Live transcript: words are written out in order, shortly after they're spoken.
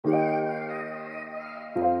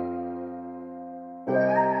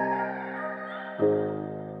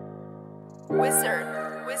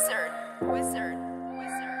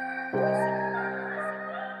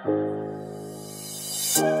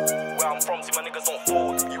Where I'm from, see my niggas don't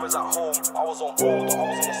fold. You was at home, I was on road, or I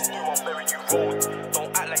was in a stew, I'm burying you road.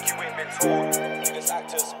 Don't act like you ain't been told. Niggas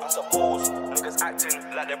actors, I suppose. Niggas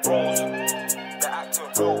acting like they're bros. They're acting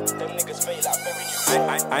real. Them niggas fake like burying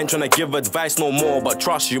you. I ain't tryna give advice no more, but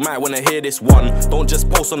trust you might wanna hear this one. Don't just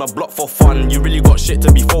post on a block for fun. You really got shit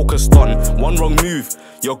to be focused on. One wrong move,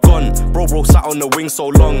 you're gone. Bro sat on the wing so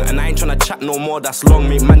long, and I ain't tryna chat no more, that's long.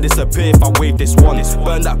 Make man disappear if I wave this one.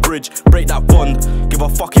 Burn that bridge, break that bond. Give a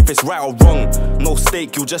fuck if it's right or wrong. No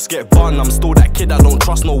stake, you'll just get bun. I'm still that kid that don't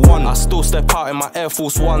trust no one. I still step out in my Air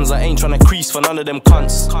Force Ones. I ain't tryna crease for none of them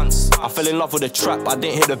cunts. I fell in love with the trap, I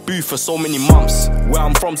didn't hit the booth for so many months. Where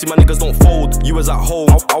I'm from, see my niggas don't fold. You was at home,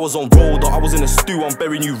 I was on road, or I was in a stew, I'm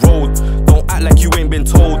burying you road. Don't act like you ain't been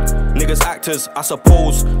told. Niggas actors, I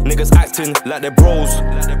suppose. Niggas acting like they're bros.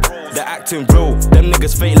 They're acting real. Them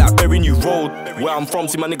niggas fake like burying you road. Where I'm from,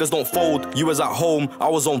 see my niggas don't fold. You was at home, I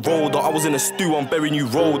was on road, or I was in a stew, I'm burying you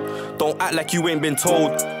road. Don't act like you ain't been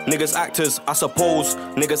told. Niggas actors, I suppose.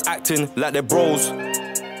 Niggas acting like they're bros.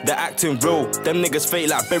 They're acting real. Them niggas fake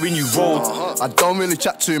like burying you road. I don't really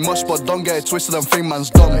chat too much, but don't get it twisted and think man's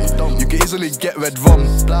dumb. You can easily get red rum.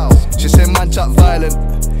 She say man chat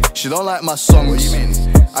violent. She don't like my songs. What you mean?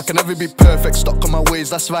 I can never be perfect, stuck on my ways,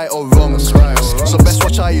 that's right or wrong. So best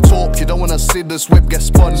watch how you talk, you don't wanna see this whip get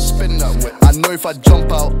spun. Spin that whip. I know if I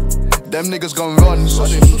jump out, them niggas gon' run.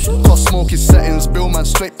 Got smoky settings, Bill man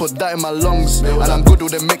straight, put that in my lungs. And I'm good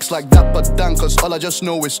with a mix like that, but damn, cause all I just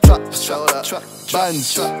know is trap.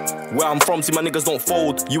 Bandz. Where I'm from, see my niggas don't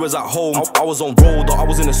fold. You was at home, I was on road, or I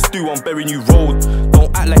was in a stew, I'm burying you road.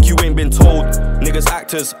 Don't act like you ain't been told. Niggas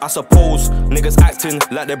actors, I suppose. Niggas acting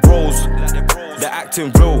like they're bros. They're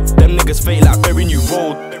acting real. Them niggas fake like burying you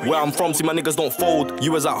road. Where I'm from, see my niggas don't fold.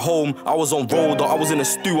 You was at home, I was on road, or I was in a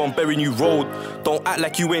stew, I'm burying you road. Don't act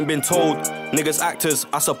like you ain't been told. Niggas actors,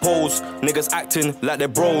 I suppose. Niggas acting like they're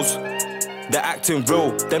bros. They're acting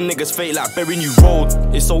real. Them niggas fake like burying you road.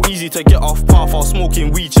 It's so easy to get off path. I was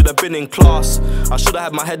smoking weed, should've been in class. I should've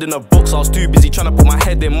had my head in a box. I was too busy trying to put my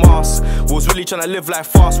head in mass. Was really trying to live life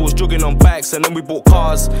fast. Was jogging on bikes and then we bought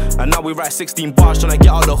cars. And now we ride 16 bars trying to get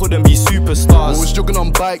out of the hood and be superstars. We was jogging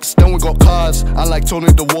on bikes, then we got cars. And like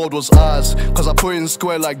Tony, the world was ours. Cause I put in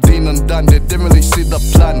square like Dean and Dan. They didn't really see the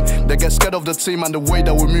plan. They get scared of the team and the way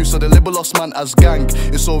that we move, so they label us man as gang.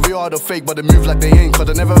 It's so real how they fake, but they move like they ain't, cause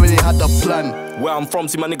they never really had the plan. Where I'm from,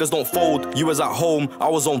 see my niggas don't fold. You was at home, I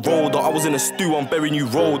was on road, or I was in a stew, I'm burying you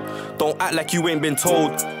road. Don't act like you ain't been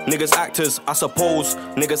told. Niggas actors, I suppose.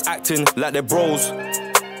 Niggas acting like they're bros.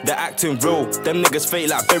 They're acting real. Them niggas fake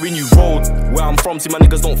like burying you road. Where I'm from, see my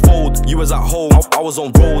niggas don't fold. You was at home, I was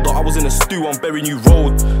on road, or I was in a stew, I'm burying you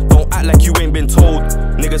road. Don't act like you ain't been told.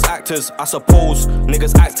 Niggas actors, I suppose.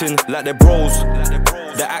 Niggas acting like they're bros.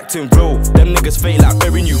 They're acting real. Them niggas fake like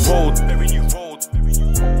burying you road.